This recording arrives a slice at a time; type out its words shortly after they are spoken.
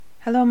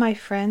Hello, my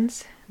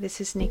friends.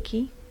 This is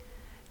Nikki.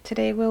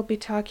 Today we'll be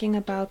talking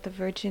about the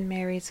Virgin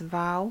Mary's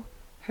vow,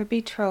 her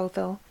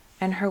betrothal,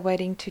 and her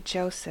wedding to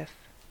Joseph.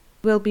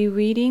 We'll be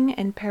reading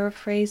and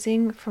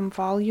paraphrasing from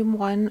Volume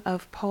 1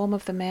 of Poem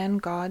of the Man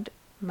God,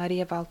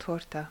 Maria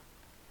Valtorta.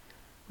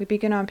 We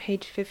begin on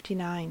page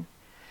 59.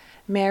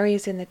 Mary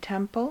is in the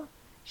temple.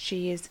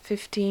 She is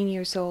 15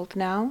 years old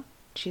now.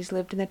 She's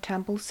lived in the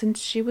temple since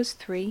she was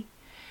 3.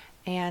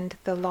 And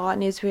the law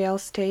in Israel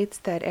states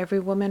that every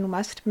woman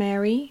must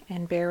marry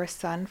and bear a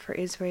son for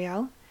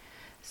Israel.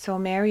 So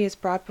Mary is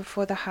brought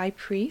before the high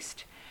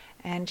priest,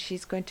 and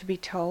she's going to be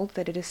told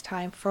that it is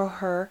time for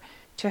her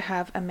to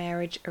have a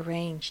marriage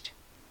arranged.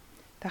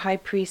 The high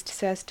priest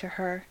says to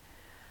her,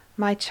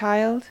 "My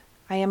child,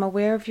 I am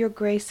aware of your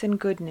grace and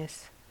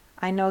goodness.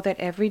 I know that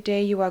every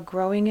day you are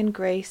growing in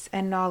grace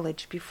and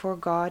knowledge before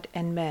God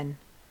and men.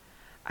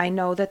 I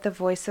know that the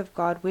voice of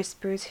God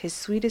whispers his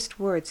sweetest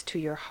words to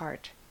your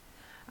heart.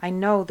 I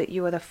know that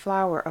you are the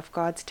flower of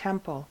God's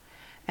temple,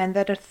 and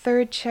that a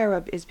third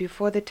cherub is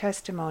before the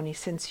testimony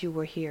since you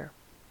were here.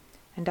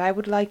 And I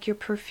would like your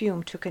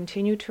perfume to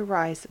continue to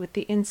rise with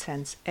the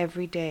incense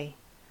every day.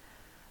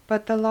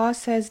 But the law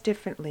says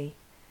differently.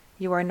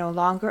 You are no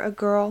longer a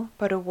girl,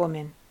 but a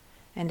woman,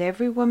 and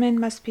every woman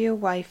must be a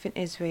wife in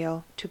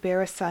Israel to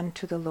bear a son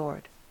to the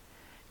Lord.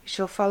 You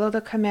shall follow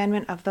the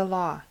commandment of the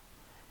law.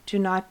 Do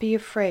not be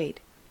afraid.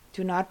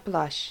 Do not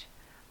blush.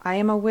 I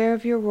am aware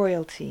of your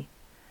royalty.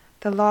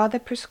 The law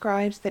that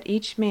prescribes that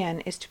each man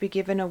is to be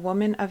given a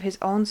woman of his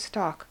own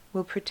stock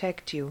will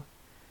protect you.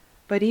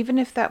 But even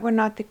if that were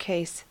not the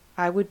case,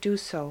 I would do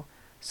so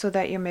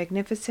that your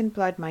magnificent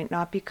blood might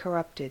not be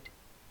corrupted."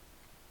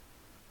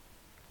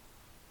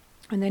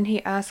 And then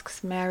he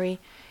asks Mary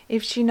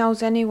if she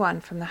knows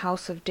anyone from the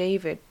house of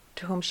David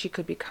to whom she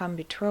could become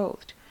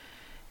betrothed.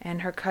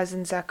 And her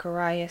cousin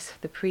Zacharias,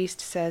 the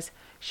priest, says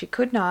she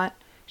could not.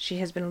 She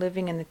has been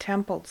living in the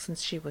temple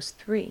since she was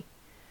 3.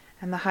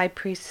 And the high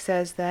priest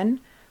says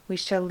then, "We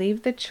shall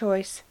leave the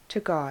choice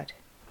to God."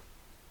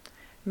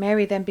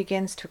 Mary then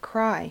begins to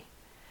cry,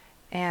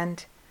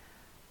 and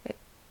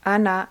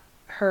Anna,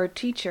 her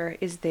teacher,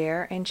 is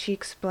there, and she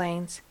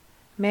explains,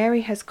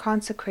 "Mary has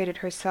consecrated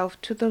herself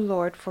to the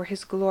Lord for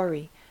his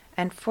glory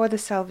and for the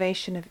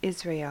salvation of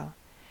Israel.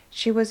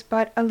 She was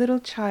but a little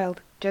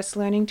child, just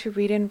learning to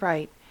read and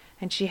write,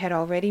 and she had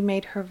already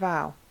made her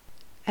vow."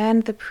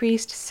 And the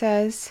priest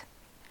says,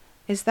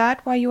 "Is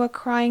that why you are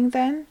crying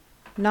then?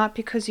 Not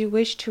because you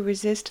wish to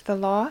resist the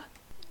law?"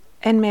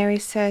 And Mary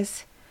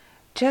says,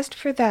 "Just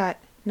for that,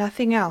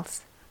 nothing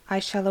else. I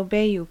shall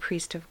obey you,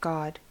 priest of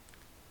God."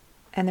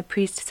 And the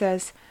priest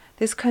says,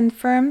 "This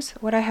confirms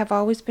what I have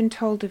always been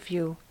told of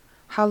you.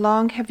 How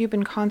long have you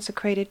been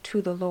consecrated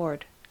to the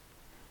Lord?"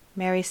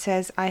 Mary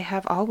says, "I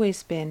have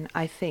always been,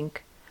 I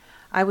think.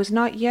 I was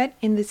not yet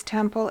in this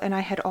temple, and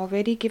I had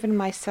already given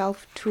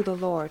myself to the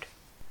Lord.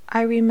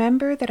 I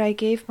remember that I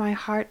gave my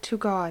heart to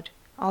God,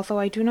 although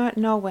I do not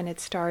know when it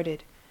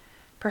started.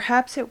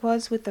 Perhaps it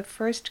was with the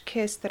first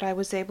kiss that I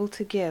was able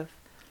to give,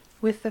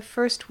 with the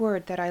first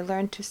word that I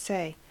learned to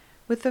say,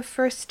 with the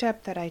first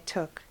step that I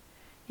took.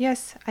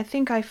 Yes, I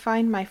think I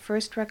find my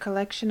first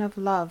recollection of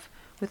love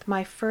with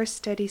my first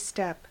steady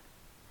step.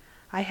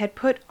 I had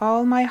put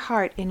all my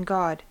heart in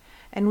God,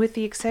 and with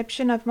the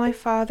exception of my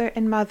father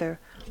and mother,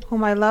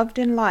 whom I loved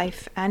in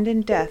life and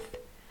in death,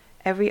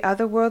 every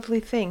other worldly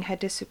thing had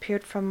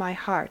disappeared from my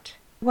heart.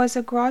 There was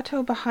a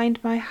grotto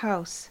behind my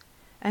house,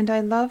 and I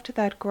loved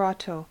that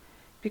grotto,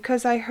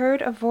 because I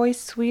heard a voice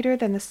sweeter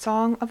than the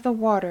song of the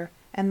water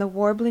and the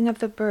warbling of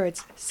the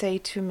birds say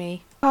to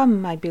me,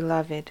 'Come, my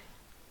beloved.'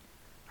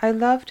 I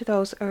loved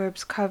those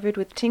herbs covered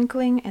with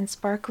tinkling and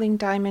sparkling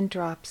diamond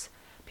drops,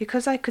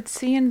 because I could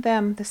see in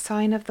them the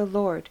sign of the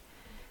Lord,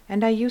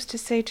 and I used to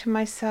say to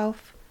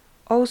myself,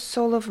 'O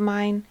soul of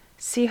mine,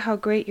 see how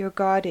great your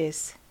God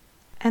is.'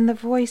 And the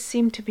voice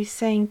seemed to be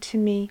saying to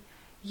me,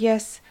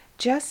 yes,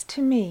 just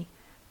to me,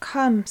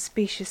 'Come,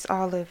 specious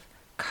olive,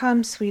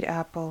 come, sweet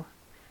apple,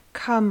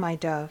 come, my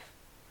dove.'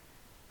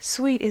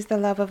 Sweet is the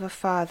love of a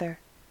father,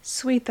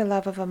 sweet the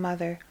love of a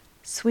mother,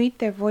 sweet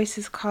their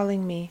voices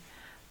calling me.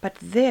 But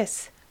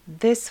this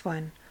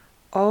one,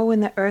 oh,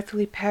 in the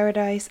earthly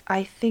paradise,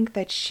 I think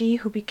that she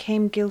who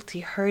became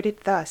guilty heard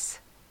it thus."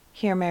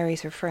 Here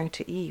Mary's referring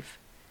to Eve.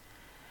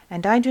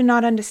 "And I do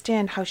not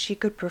understand how she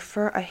could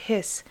prefer a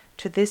hiss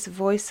to this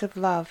voice of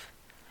love,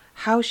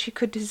 how she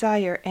could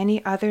desire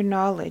any other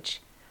knowledge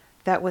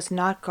that was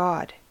not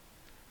God."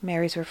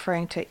 Mary's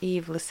referring to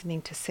Eve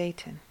listening to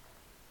Satan.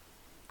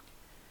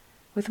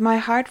 "With my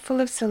heart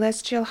full of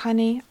celestial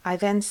honey, I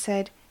then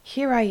said,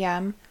 'Here I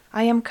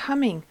am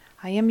coming,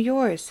 I am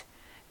yours.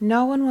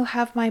 No one will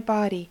have my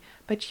body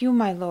but you,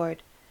 my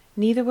Lord,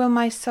 neither will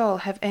my soul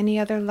have any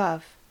other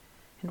love.'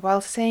 And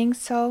while saying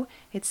so,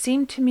 it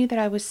seemed to me that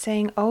I was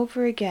saying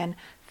over again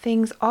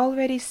things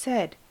already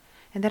said,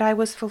 and that I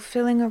was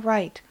fulfilling a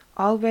rite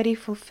already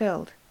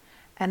fulfilled.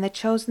 And the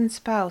chosen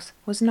spouse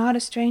was not a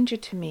stranger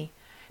to me,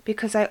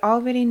 because I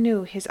already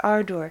knew his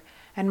ardor,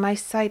 and my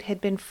sight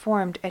had been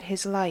formed at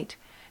his light,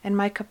 and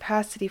my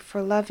capacity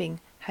for loving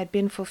had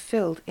been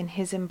fulfilled in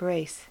his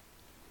embrace.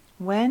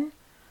 When?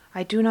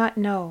 I do not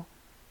know.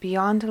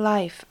 Beyond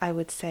life, I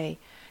would say,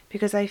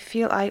 because I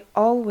feel I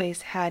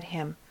always had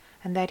him,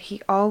 and that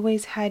he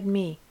always had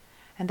me,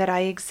 and that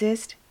I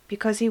exist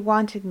because he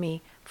wanted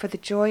me for the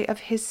joy of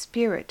his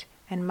spirit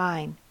and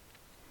mine.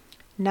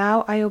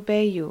 Now I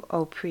obey you,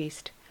 O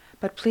priest,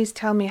 but please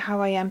tell me how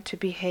I am to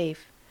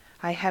behave.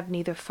 I have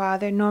neither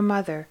father nor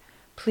mother.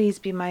 Please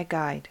be my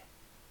guide.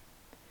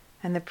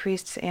 And the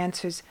priest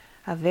answers,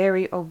 a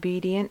very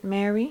obedient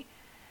Mary,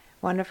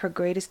 one of her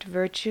greatest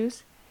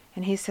virtues,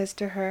 and he says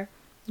to her,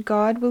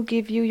 God will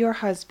give you your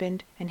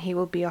husband, and he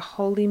will be a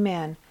holy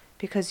man,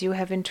 because you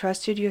have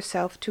entrusted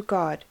yourself to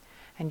God,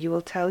 and you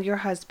will tell your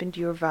husband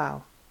your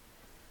vow.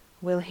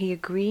 Will he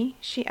agree?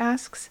 She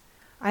asks.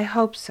 I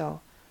hope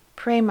so.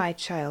 Pray, my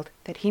child,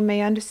 that he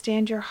may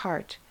understand your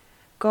heart.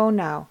 Go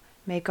now.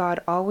 May God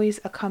always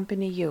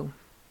accompany you.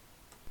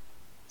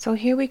 So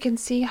here we can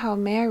see how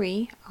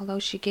Mary, although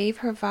she gave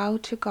her vow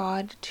to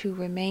God to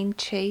remain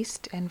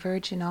chaste and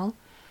virginal,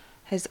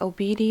 is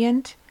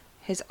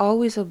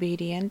always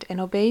obedient, and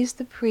obeys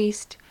the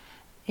priest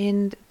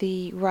in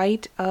the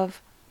rite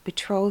of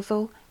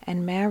betrothal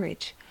and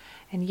marriage.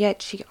 And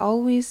yet she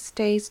always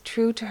stays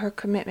true to her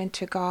commitment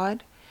to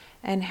God,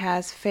 and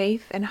has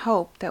faith and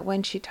hope that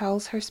when she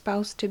tells her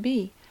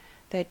spouse-to-be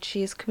that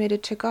she is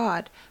committed to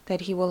God,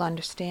 that he will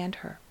understand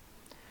her.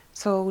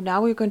 So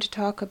now we're going to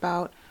talk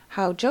about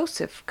how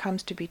Joseph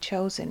comes to be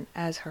chosen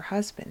as her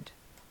husband.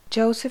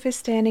 Joseph is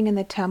standing in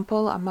the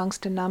temple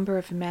amongst a number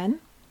of men.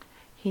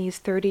 He's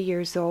 30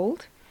 years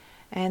old,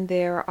 and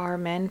there are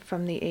men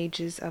from the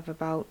ages of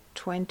about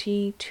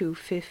 20 to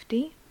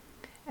 50,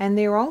 and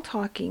they're all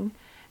talking,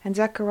 and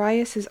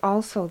Zacharias is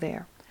also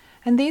there.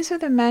 And these are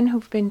the men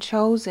who've been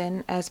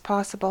chosen as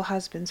possible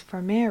husbands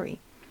for Mary.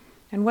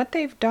 And what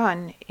they've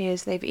done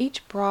is they've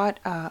each brought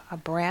a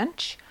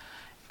branch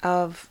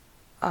of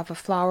a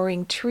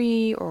flowering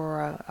tree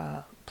or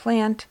a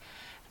plant,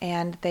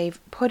 and they've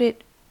put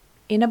it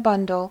in a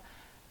bundle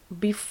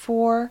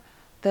before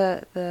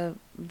the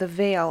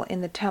veil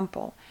in the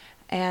temple.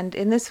 And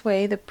in this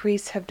way, the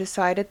priests have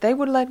decided they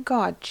would let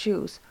God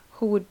choose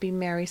who would be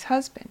Mary's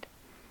husband.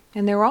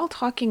 And they're all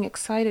talking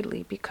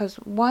excitedly because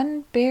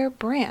one bare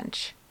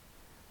branch,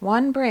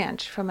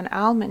 from an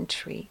almond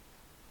tree,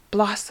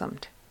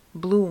 blossomed,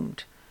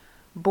 bloomed,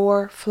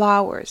 bore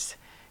flowers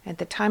at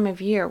the time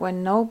of year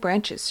when no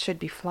branches should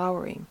be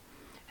flowering.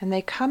 And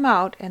they come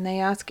out and they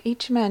ask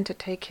each man to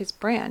take his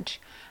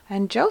branch,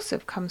 and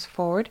Joseph comes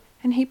forward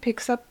and he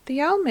picks up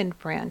the almond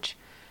branch.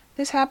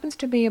 This happens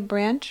to be a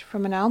branch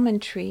from an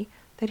almond tree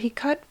that he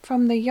cut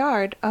from the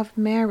yard of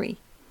Mary.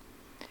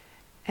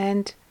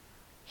 And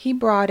he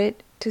brought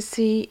it to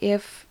see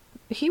if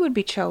he would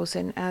be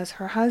chosen as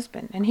her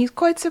husband. And he's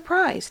quite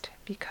surprised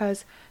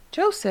because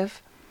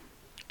Joseph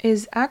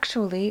is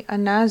actually a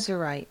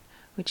Nazirite,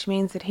 which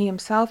means that he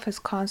himself has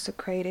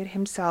consecrated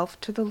himself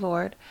to the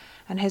Lord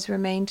and has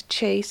remained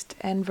chaste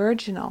and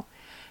virginal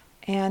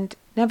and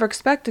never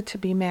expected to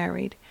be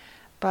married.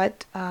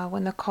 But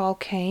when the call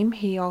came,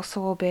 he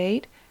also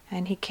obeyed,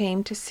 and he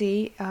came to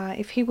see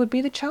if he would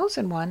be the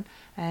chosen one,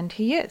 and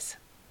he is.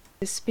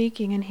 He is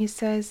speaking, and he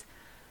says,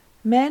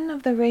 Men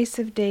of the race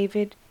of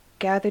David,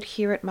 gathered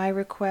here at my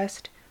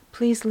request,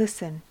 please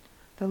listen.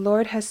 The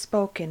Lord has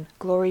spoken,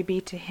 glory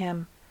be to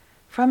him.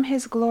 From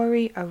his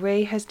glory a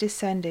ray has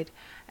descended,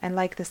 and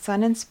like the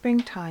sun in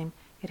springtime,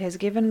 it has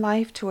given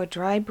life to a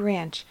dry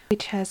branch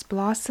which has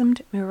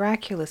blossomed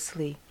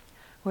miraculously,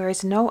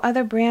 whereas no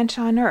other branch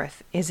on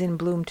earth is in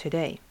bloom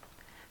today.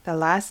 The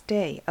last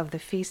day of the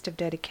feast of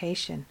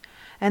dedication,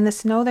 and the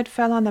snow that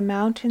fell on the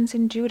mountains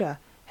in Judah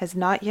has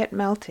not yet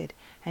melted,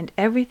 and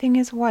everything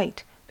is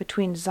white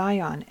between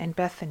Zion and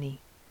Bethany.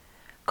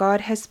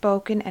 God has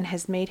spoken and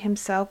has made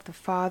himself the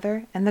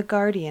father and the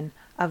guardian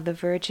of the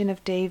Virgin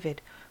of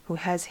David, who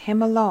has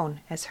him alone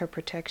as her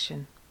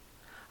protection.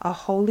 A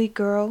holy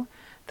girl,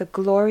 the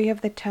glory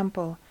of the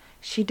temple,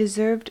 she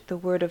deserved the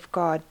word of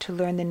God to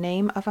learn the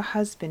name of a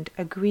husband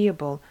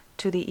agreeable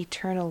to the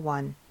Eternal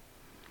One.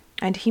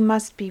 And he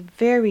must be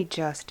very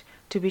just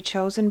to be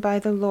chosen by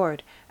the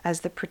Lord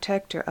as the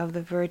protector of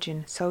the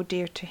Virgin so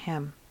dear to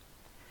him.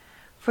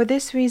 For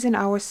this reason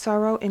our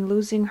sorrow in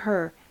losing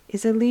her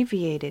is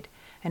alleviated,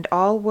 and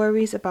all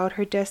worries about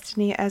her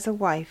destiny as a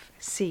wife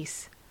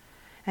cease.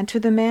 And to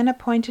the man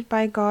appointed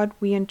by God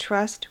we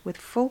entrust with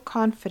full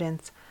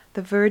confidence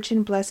the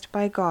Virgin blessed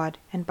by God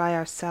and by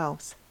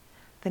ourselves.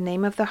 The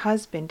name of the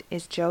husband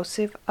is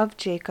Joseph of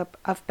Jacob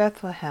of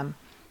Bethlehem,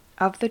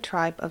 of the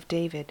tribe of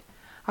David,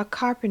 a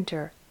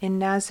carpenter in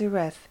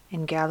Nazareth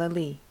in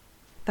Galilee.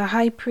 The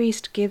high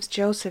priest gives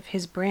Joseph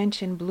his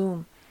branch in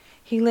bloom.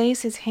 He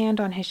lays his hand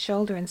on his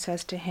shoulder and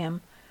says to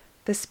him,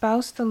 The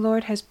spouse the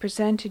Lord has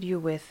presented you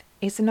with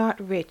is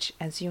not rich,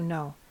 as you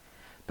know,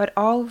 but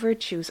all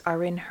virtues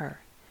are in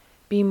her.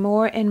 Be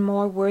more and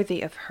more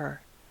worthy of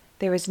her.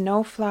 There is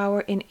no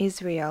flower in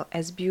Israel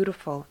as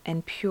beautiful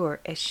and pure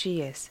as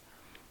she is.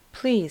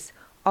 Please,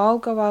 all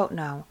go out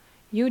now.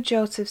 You,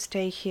 Joseph,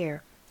 stay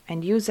here,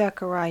 and you,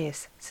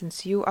 Zacharias,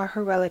 since you are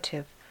her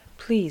relative,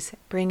 Please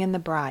bring in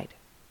the bride."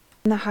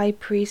 And the high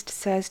priest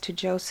says to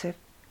Joseph,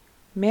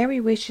 "Mary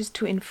wishes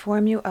to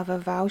inform you of a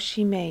vow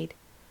she made.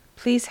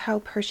 Please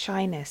help her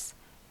shyness.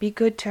 Be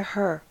good to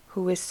her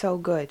who is so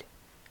good."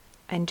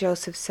 And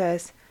Joseph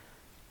says,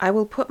 "I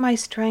will put my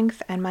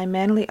strength and my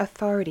manly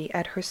authority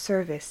at her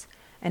service,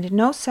 and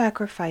no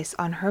sacrifice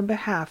on her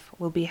behalf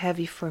will be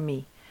heavy for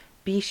me.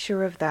 Be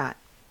sure of that."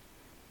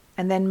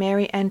 And then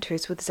Mary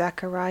enters with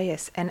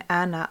Zacharias and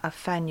Anna of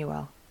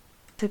Phanuel.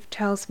 Joseph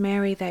tells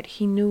Mary that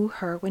he knew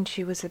her when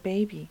she was a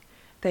baby,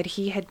 that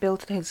he had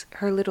built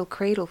her little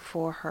cradle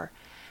for her,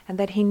 and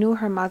that he knew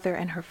her mother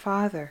and her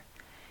father.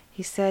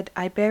 He said,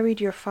 "I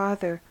buried your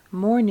father,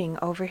 mourning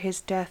over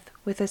his death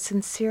with a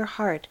sincere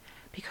heart,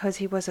 because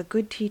he was a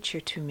good teacher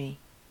to me."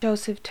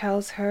 Joseph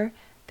tells her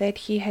that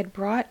he had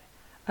brought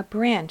a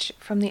branch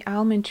from the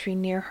almond tree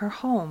near her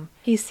home.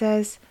 He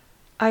says,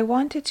 "I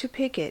wanted to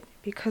pick it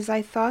because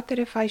I thought that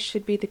if I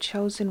should be the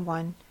chosen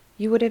one,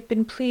 you would have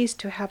been pleased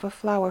to have a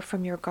flower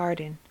from your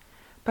garden.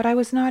 But I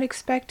was not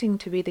expecting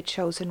to be the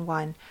chosen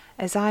one,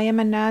 as I am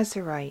a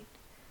Nazirite,"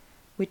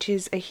 which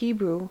is a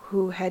Hebrew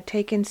who had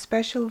taken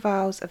special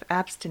vows of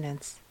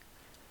abstinence.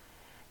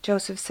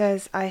 Joseph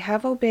says, "I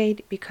have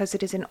obeyed because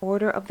it is an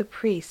order of the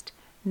priest,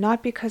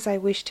 not because I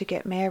wish to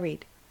get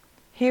married.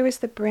 Here is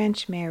the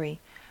branch, Mary.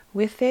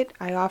 With it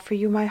I offer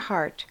you my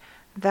heart,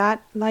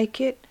 that, like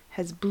it,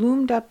 has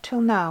bloomed up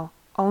till now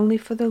only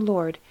for the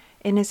Lord,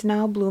 and is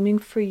now blooming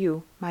for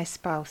you, my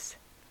spouse."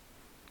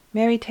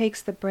 Mary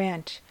takes the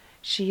branch.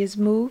 She is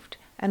moved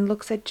and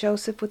looks at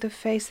Joseph with a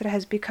face that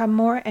has become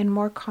more and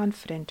more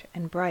confident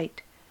and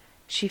bright.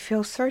 She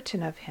feels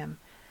certain of him.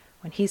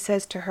 When he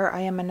says to her,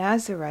 "I am a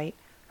Nazirite,"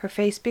 her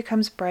face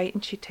becomes bright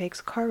and she takes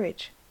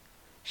courage.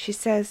 She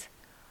says,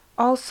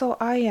 "Also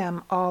I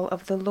am all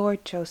of the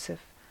Lord,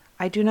 Joseph.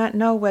 I do not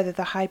know whether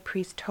the high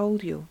priest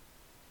told you."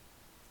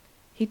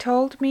 "He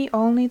told me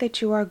only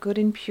that you are good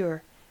and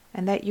pure,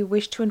 and that you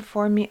wish to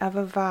inform me of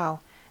a vow,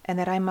 and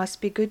that I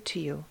must be good to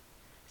you.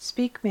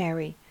 Speak,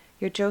 Mary.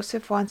 Your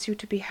Joseph wants you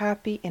to be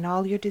happy in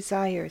all your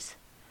desires.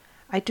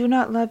 I do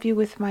not love you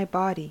with my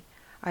body.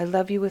 I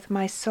love you with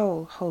my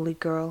soul, holy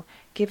girl,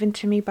 given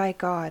to me by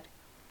God.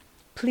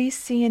 Please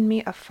see in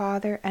me a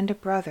father and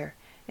a brother,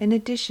 in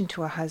addition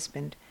to a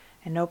husband,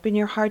 and open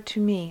your heart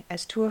to me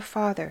as to a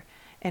father,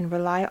 and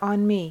rely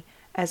on me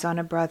as on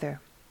a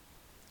brother."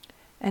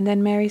 And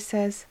then Mary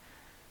says,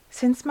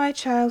 "Since my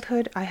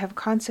childhood I have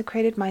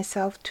consecrated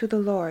myself to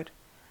the Lord.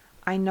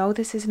 I know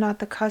this is not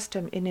the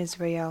custom in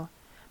Israel,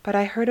 but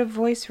I heard a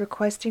voice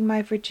requesting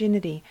my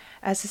virginity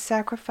as a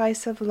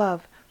sacrifice of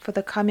love for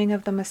the coming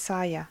of the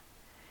Messiah.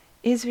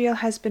 Israel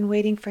has been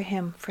waiting for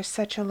him for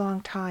such a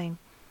long time.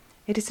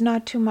 It is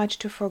not too much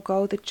to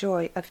forego the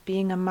joy of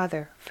being a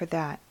mother for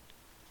that."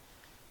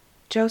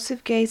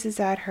 Joseph gazes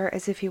at her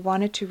as if he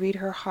wanted to read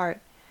her heart,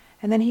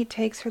 and then he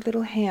takes her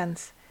little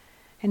hands,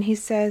 and he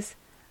says,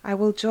 "I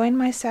will join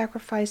my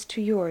sacrifice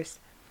to yours,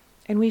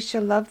 and we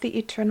shall love the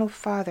Eternal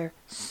Father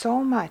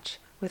so much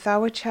with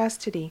our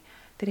chastity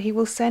that he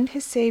will send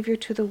his Savior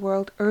to the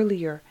world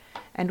earlier,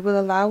 and will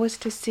allow us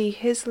to see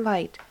his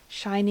light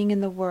shining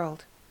in the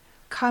world.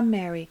 Come,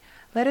 Mary,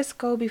 let us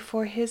go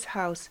before his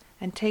house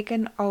and take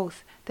an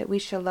oath that we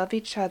shall love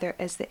each other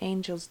as the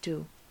angels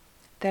do.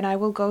 Then I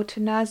will go to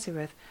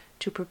Nazareth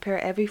to prepare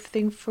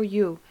everything for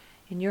you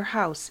in your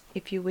house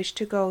if you wish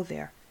to go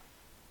there."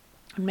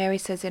 And Mary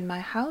says, "In my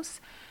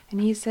house?"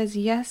 And he says,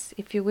 "Yes,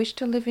 if you wish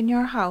to live in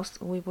your house,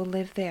 we will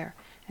live there."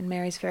 And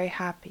Mary's very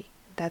happy.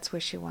 That's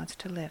where she wants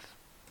to live.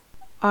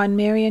 On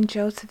Mary and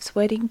Joseph's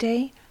wedding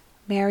day,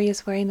 Mary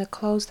is wearing the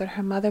clothes that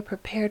her mother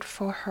prepared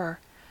for her.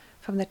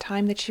 From the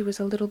time that she was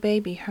a little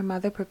baby, her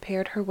mother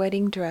prepared her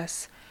wedding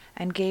dress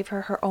and gave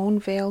her her own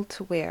veil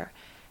to wear.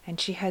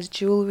 And she has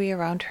jewelry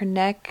around her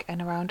neck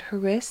and around her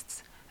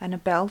wrists, and a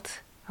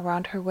belt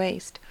around her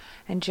waist.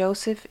 And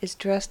Joseph is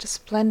dressed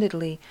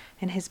splendidly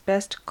in his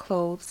best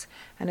clothes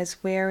and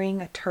is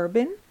wearing a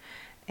turban,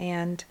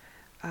 and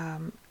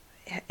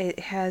it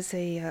has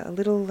a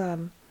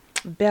little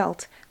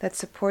belt that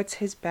supports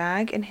his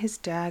bag and his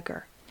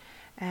dagger.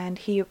 And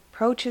he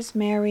approaches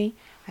Mary,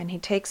 and he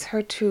takes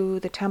her to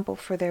the temple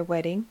for their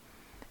wedding,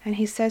 and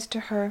he says to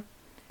her,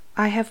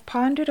 "I have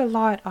pondered a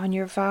lot on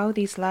your vow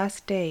these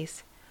last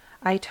days.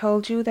 I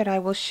told you that I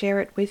will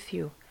share it with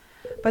you.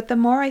 But the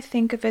more I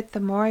think of it, the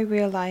more I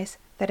realize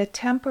that a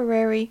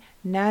temporary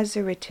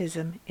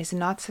Nazaritism is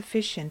not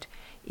sufficient,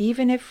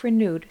 even if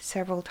renewed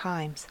several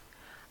times.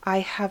 I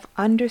have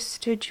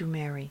understood you,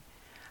 Mary.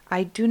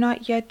 I do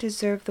not yet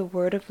deserve the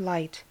word of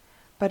light,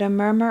 but a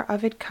murmur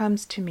of it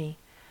comes to me,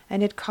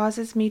 and it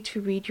causes me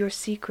to read your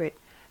secret,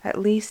 at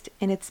least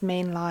in its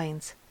main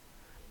lines.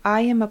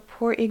 I am a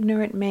poor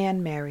ignorant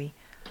man, Mary,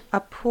 a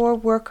poor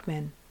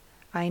workman.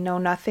 I know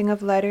nothing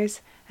of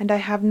letters, and I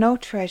have no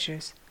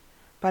treasures,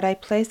 but I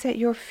place at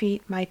your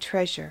feet my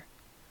treasure,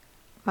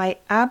 my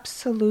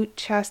absolute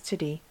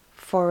chastity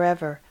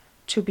forever,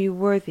 to be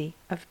worthy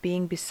of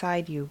being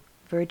beside you,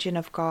 Virgin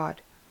of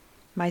God.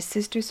 My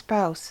sister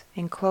spouse,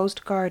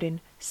 enclosed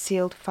garden,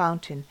 sealed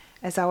fountain,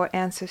 as our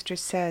ancestor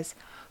says,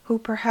 who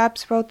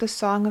perhaps wrote the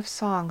Song of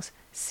Songs,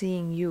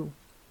 seeing you.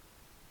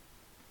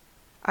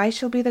 I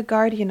shall be the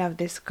guardian of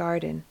this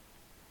garden.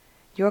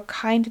 Your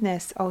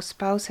kindness, O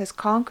spouse, has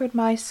conquered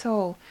my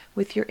soul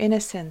with your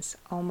innocence,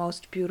 O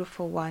most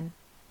beautiful one.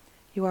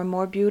 You are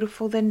more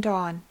beautiful than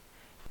dawn.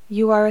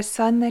 You are a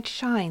sun that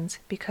shines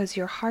because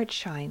your heart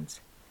shines.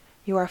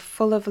 You are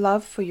full of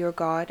love for your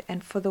God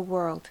and for the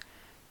world,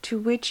 to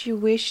which you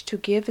wish to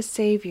give a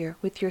Savior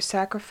with your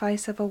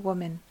sacrifice of a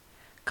woman.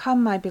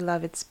 Come, my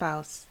beloved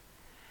spouse.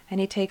 And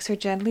he takes her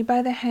gently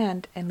by the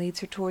hand and leads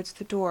her towards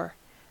the door,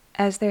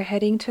 as they're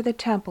heading to the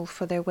temple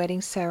for their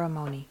wedding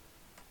ceremony.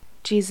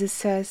 Jesus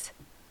says,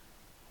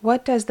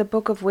 "What does the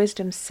Book of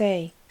Wisdom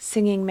say,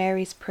 singing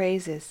Mary's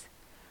praises?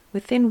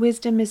 Within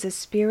wisdom is a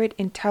spirit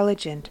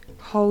intelligent,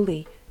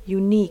 holy,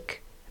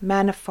 unique,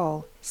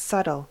 manifold,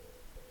 subtle."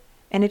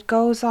 And it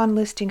goes on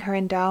listing her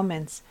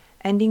endowments,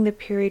 ending the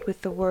period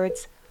with the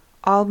words,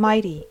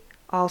 "Almighty,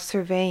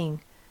 all-surveying,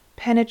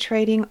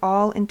 penetrating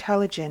all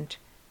intelligent,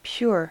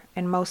 pure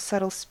and most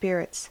subtle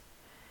spirits."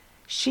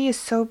 She is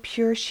so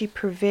pure she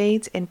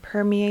pervades and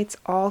permeates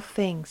all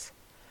things.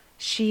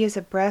 She is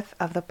a breath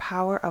of the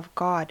power of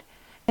God,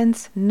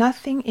 hence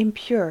nothing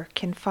impure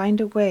can find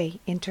a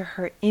way into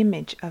her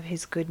image of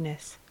His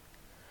goodness.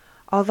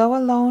 Although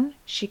alone,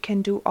 she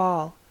can do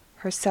all,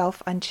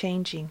 herself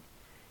unchanging.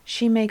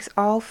 She makes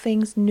all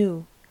things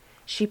new.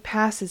 She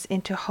passes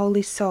into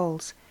holy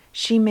souls.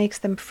 She makes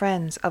them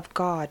friends of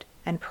God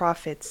and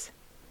prophets.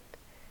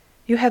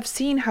 You have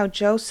seen how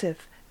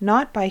Joseph,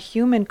 not by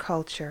human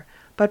culture,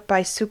 but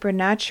by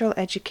supernatural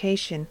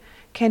education,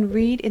 can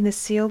read in the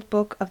sealed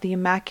book of the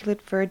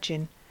Immaculate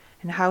Virgin,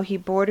 and how he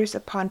borders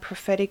upon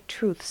prophetic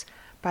truths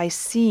by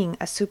seeing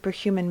a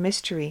superhuman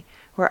mystery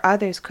where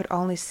others could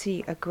only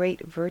see a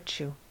great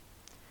virtue.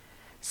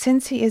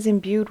 Since he is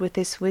imbued with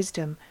this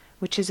wisdom,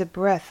 which is a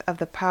breath of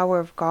the power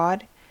of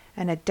God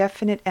and a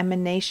definite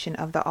emanation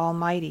of the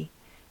Almighty,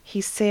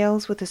 he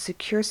sails with a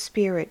secure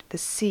spirit the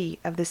sea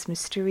of this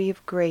mystery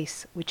of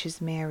grace which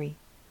is Mary.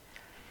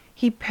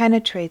 He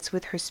penetrates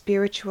with her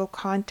spiritual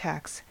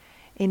contacts,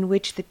 in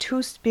which the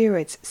two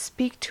spirits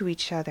speak to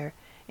each other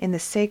in the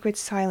sacred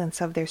silence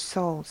of their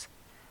souls,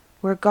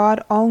 where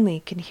God only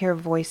can hear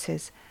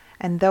voices,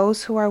 and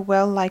those who are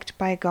well liked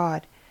by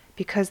God,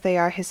 because they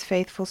are His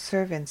faithful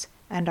servants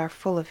and are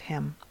full of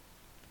Him.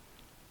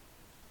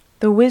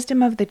 The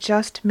wisdom of the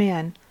just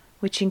man,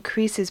 which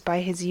increases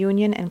by his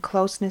union and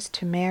closeness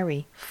to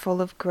Mary,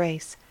 full of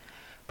grace,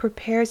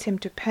 prepares him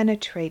to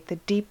penetrate the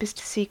deepest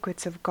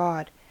secrets of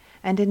God,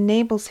 and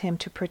enables him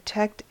to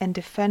protect and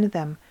defend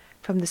them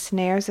from the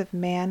snares of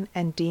man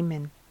and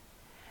demon.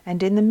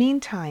 And in the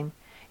meantime,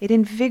 it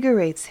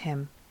invigorates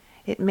him.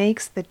 It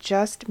makes the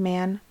just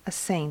man a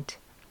saint,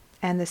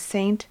 and the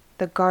saint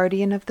the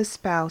guardian of the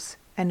spouse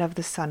and of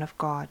the Son of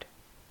God.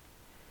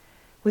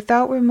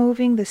 Without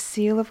removing the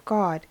seal of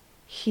God,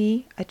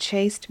 he, a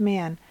chaste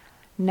man,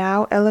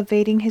 now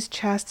elevating his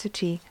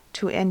chastity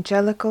to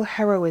angelical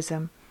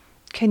heroism,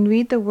 can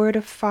read the word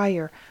of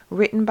fire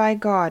written by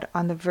God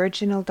on the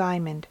virginal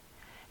diamond,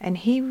 and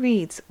he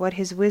reads what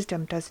his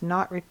wisdom does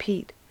not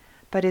repeat,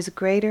 but is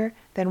greater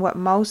than what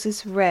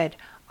Moses read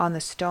on the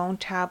stone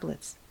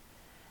tablets.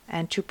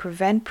 And to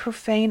prevent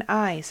profane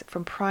eyes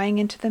from prying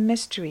into the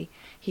mystery,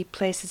 he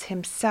places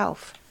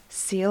himself,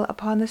 seal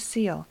upon the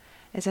seal,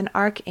 as an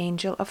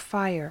archangel of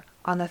fire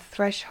on the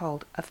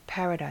threshold of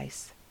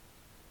paradise.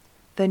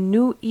 The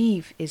new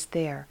Eve is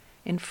there,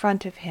 in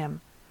front of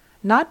him,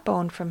 not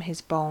bone from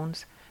his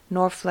bones,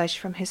 nor flesh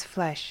from his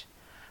flesh,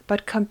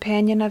 but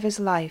companion of his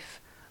life,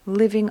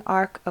 living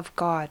ark of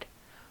God,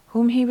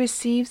 whom he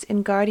receives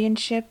in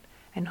guardianship,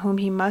 and whom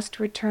he must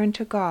return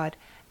to God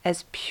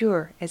as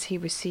pure as he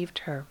received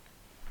her.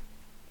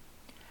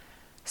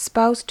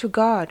 Spouse to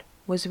God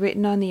was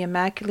written on the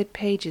immaculate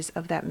pages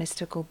of that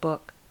mystical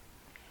book.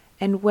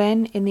 And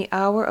when in the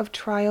hour of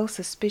trial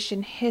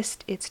suspicion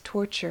hissed its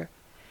torture,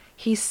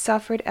 he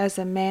suffered as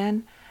a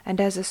man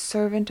and as a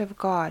servant of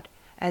God,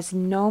 as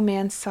no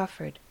man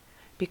suffered,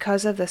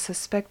 because of the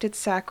suspected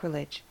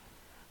sacrilege.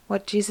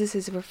 What Jesus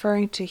is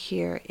referring to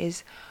here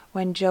is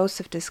when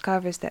Joseph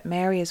discovers that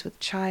Mary is with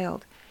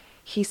child,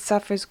 he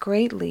suffers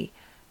greatly,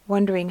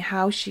 wondering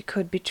how she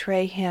could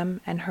betray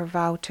him and her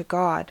vow to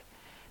God,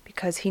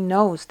 because he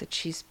knows that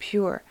she's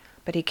pure,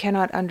 but he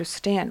cannot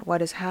understand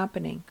what is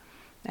happening.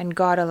 And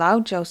God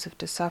allowed Joseph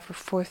to suffer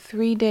for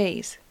 3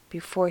 days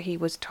before he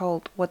was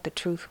told what the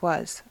truth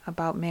was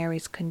about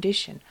Mary's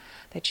condition,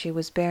 that she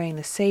was bearing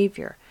the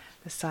Savior,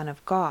 the Son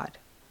of God.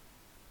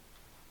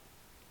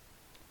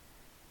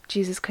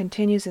 Jesus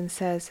continues and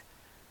says,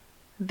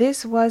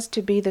 "This was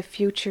to be the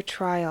future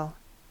trial.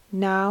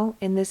 Now,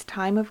 in this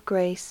time of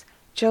grace,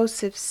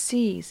 Joseph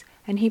sees,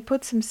 and he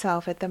puts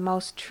himself at the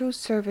most true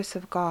service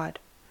of God.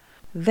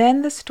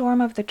 Then the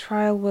storm of the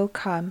trial will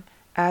come,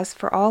 as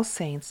for all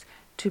saints,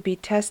 to be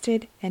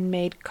tested and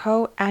made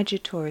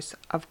coadjutors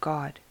of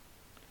God."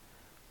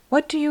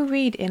 What do you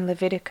read in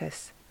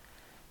Leviticus?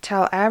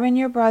 "Tell Aaron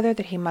your brother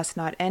that he must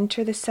not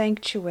enter the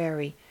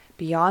sanctuary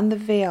beyond the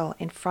veil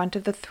in front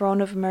of the throne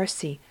of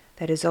mercy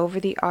that is over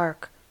the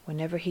ark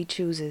whenever he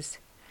chooses.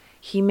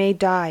 He may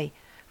die,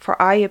 for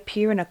I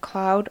appear in a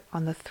cloud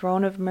on the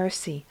throne of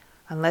mercy,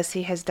 unless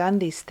he has done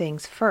these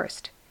things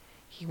first.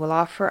 He will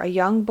offer a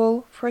young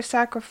bull for a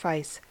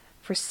sacrifice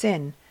for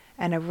sin,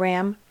 and a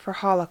ram for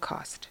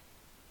holocaust.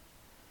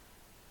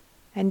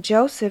 And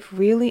Joseph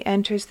really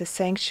enters the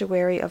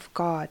sanctuary of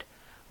God,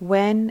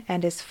 when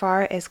and as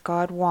far as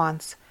God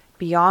wants,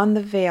 beyond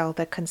the veil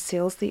that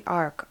conceals the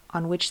ark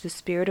on which the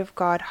Spirit of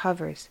God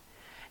hovers.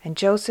 And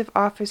Joseph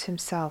offers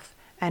himself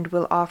and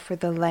will offer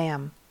the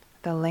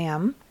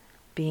Lamb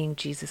being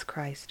Jesus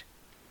Christ,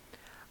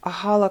 a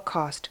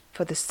holocaust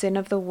for the sin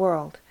of the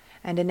world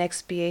and an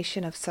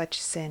expiation of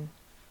such sin.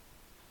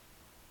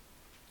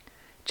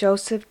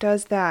 Joseph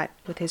does that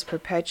with his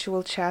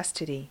perpetual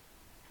chastity.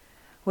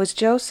 Was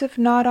Joseph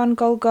not on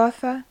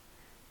Golgotha?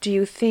 Do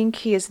you think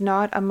he is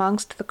not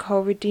amongst the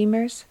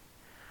co-redeemers?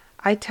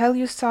 I tell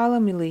you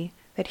solemnly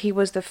that he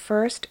was the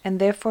first, and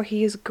therefore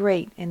he is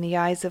great in the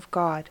eyes of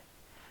God,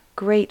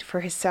 great for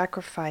his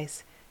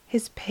sacrifice,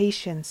 his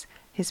patience,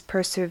 his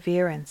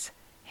perseverance,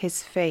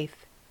 his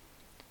faith.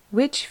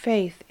 Which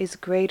faith is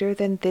greater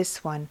than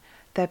this one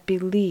that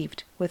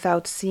believed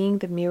without seeing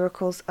the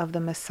miracles of the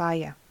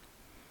Messiah?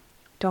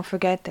 Don't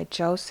forget that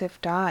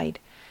Joseph died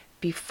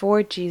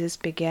before Jesus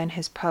began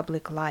his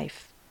public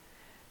life.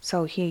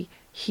 So he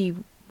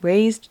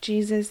raised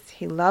Jesus,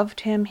 he loved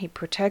him, he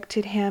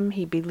protected him,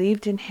 he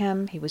believed in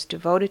him, he was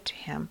devoted to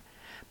him,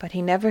 but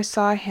he never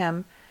saw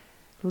him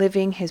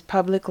living his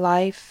public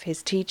life,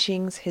 his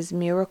teachings, his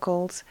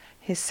miracles,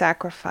 his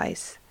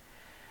sacrifice.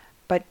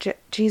 But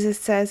Jesus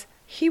says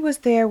he was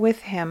there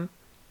with him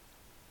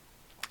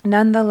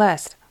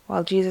nonetheless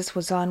while Jesus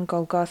was on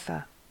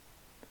Golgotha.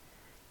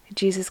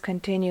 Jesus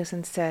continues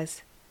and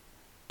says,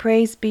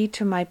 "Praise be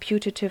to my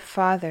putative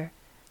Father,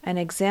 an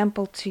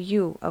example to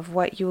you of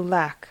what you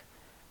lack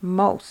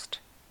most,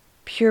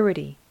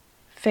 purity,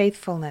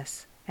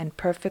 faithfulness, and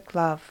perfect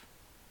love.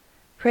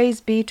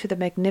 Praise be to the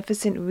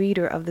magnificent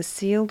reader of the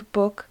sealed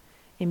book,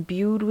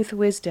 imbued with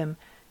wisdom,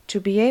 to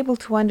be able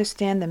to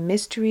understand the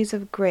mysteries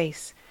of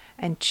grace,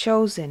 and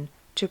chosen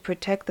to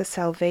protect the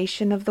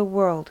salvation of the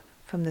world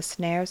from the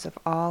snares of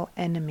all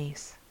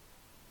enemies."